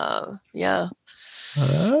 Yeah.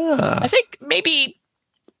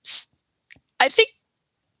 I think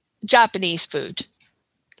Japanese food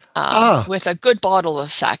with a good bottle of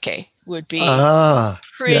sake would be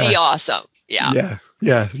pretty awesome. Yeah.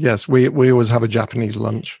 Yes. We always have a Japanese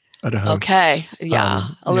lunch at home. Okay. Yeah.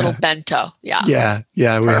 A little bento. Yeah.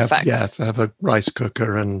 Yeah. Perfect. I have a rice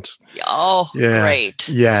cooker and. Great.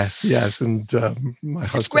 Yes. And my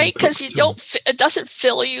husband. It's great because it doesn't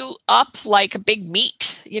fill you up like a big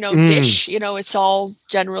meat, dish. It's all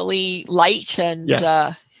generally light and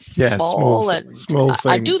small and small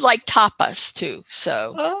things. I do like tapas too.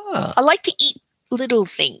 So I like to eat little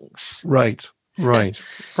things. Right.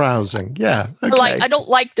 Browsing. Yeah. Okay. I don't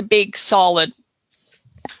like the big solid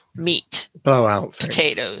meat. Blowout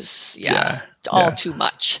potatoes. Yeah. All too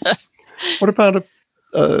much. What about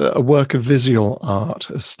a work of visual art,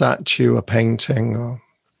 a statue, a painting? Or...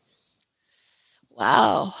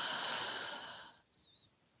 Wow.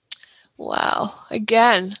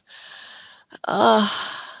 Again.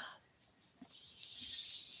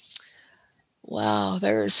 Wow,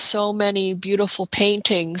 there's so many beautiful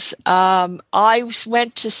paintings. I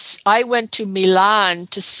went to Milan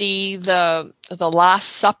to see the Last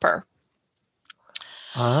Supper.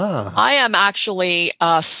 I am actually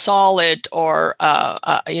a solid, or I'm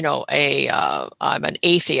an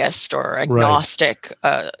atheist or agnostic,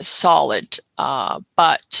 solid.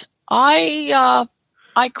 But I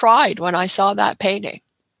cried when I saw that painting.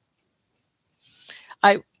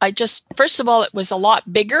 I just, first of all, it was a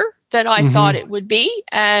lot bigger than I thought it would be,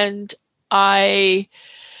 and I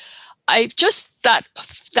just that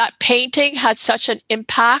painting had such an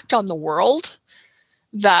impact on the world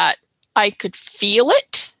that I could feel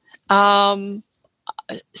it.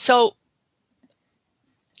 So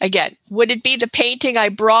again, would it be the painting I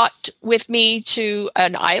brought with me to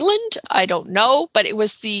an island? I don't know, but it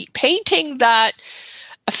was the painting that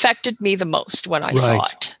affected me the most when I saw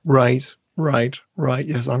it. Right.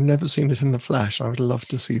 Yes, I've never seen it in the flesh. I would love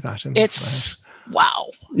to see that in the flesh. Wow.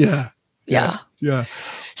 Yeah.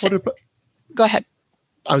 So, go ahead.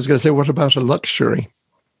 I was going to say, what about a luxury?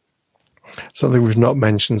 Something we've not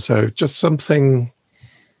mentioned. So just something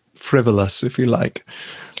frivolous, if you like.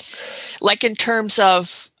 Like in terms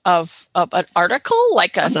of an article,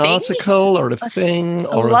 like an article or a thing,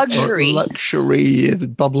 or luxury. A luxury,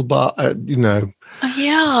 bubble bar,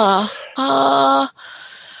 Yeah.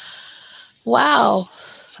 Wow.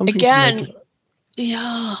 Something again.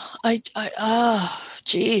 Yeah.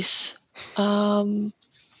 Geez.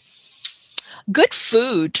 Good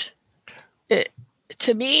food.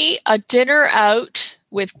 To me, a dinner out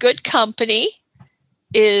with good company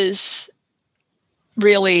is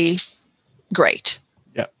really great.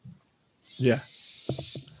 Yeah.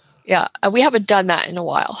 Yeah. We haven't done that in a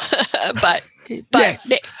while, but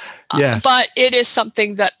Yes. Yes. But it is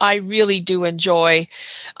something that I really do enjoy,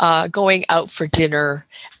 going out for dinner,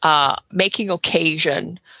 making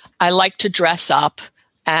occasion. I like to dress up,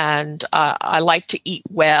 and I like to eat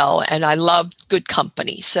well, and I love good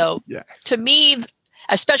company. So to me,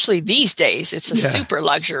 especially these days, it's a super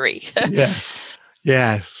luxury. Yes.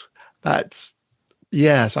 Yes. That's,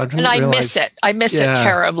 yes. I didn't and I realize. miss it. I miss it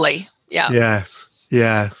terribly. Yeah. Yes.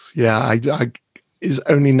 Yes. Yeah. I is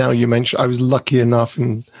only now you mentioned, I was lucky enough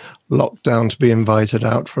in lockdown to be invited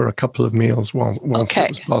out for a couple of meals once it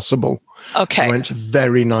was possible. Okay. I went to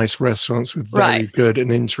very nice restaurants with very good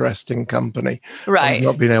and interesting company. Right. I've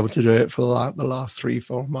not been able to do it for the last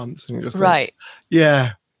 3-4 months. And you just think,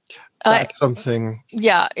 that's something.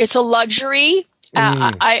 Yeah, it's a luxury.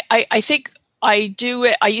 I think I do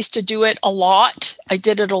it. I used to do it a lot. I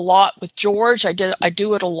did it a lot with George. I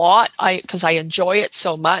do it a lot because I enjoy it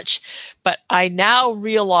so much. But I now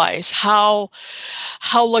realize how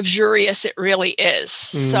luxurious it really is.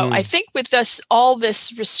 So I think with all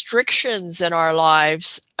this restrictions in our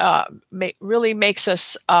lives, really makes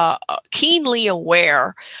us keenly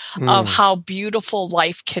aware of how beautiful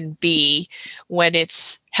life can be when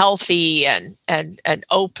it's healthy and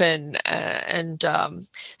open.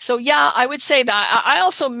 So I would say that. I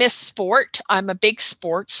also miss sport. I'm a big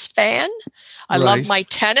sports fan. I love my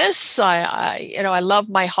tennis. I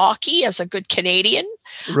love my hockey as a good Canadian.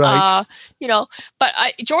 Right. But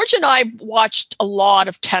George and I watched a lot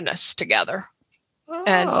of tennis together.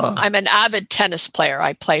 And I'm an avid tennis player.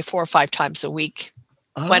 I play 4 or 5 times a week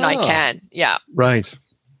when I can. Yeah. Right.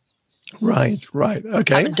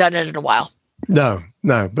 Okay. I haven't done it in a while. No,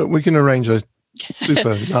 but we can arrange a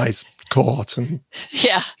super nice court and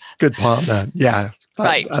good partner. Yeah.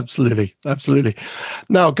 Right. Absolutely.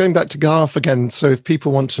 Now, going back to Garth again. So if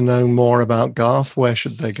people want to know more about Garth, where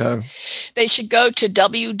should they go? They should go to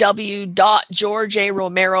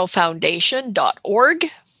www.georgearomerofoundation.org.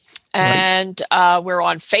 And we're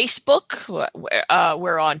on Facebook,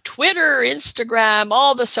 we're on Twitter, Instagram,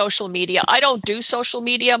 all the social media. I don't do social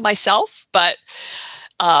media myself, but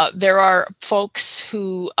there are folks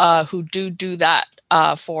who do that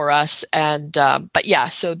for us. And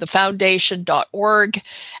so the foundation.org,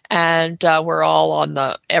 and we're all on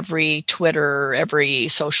every Twitter, every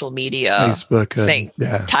social media, Facebook thing,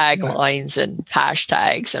 taglines and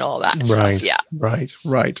hashtags and all that stuff. Yeah. Right.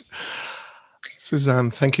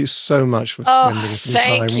 Suzanne, thank you so much for spending some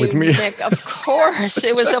time with me. Nick. Of course.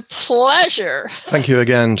 It was a pleasure. Thank you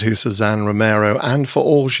again to Suzanne Romero and for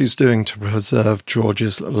all she's doing to preserve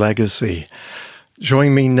George's legacy.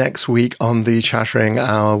 Join me next week on the Chattering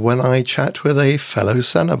Hour when I chat with a fellow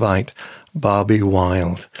Cenobite, Barbie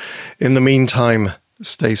Wilde. In the meantime,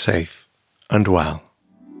 stay safe and well.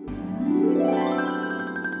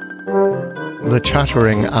 The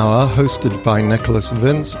Chattering Hour, hosted by Nicholas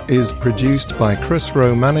Vince, is produced by Chris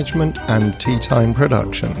Rowe Management and Tea Time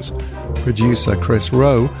Productions. Producer Chris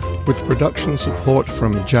Rowe, with production support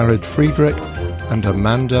from Jared Friedrich and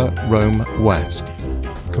Amanda Rome West.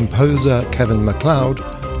 Composer Kevin MacLeod.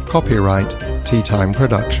 Copyright Tea Time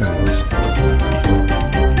Productions.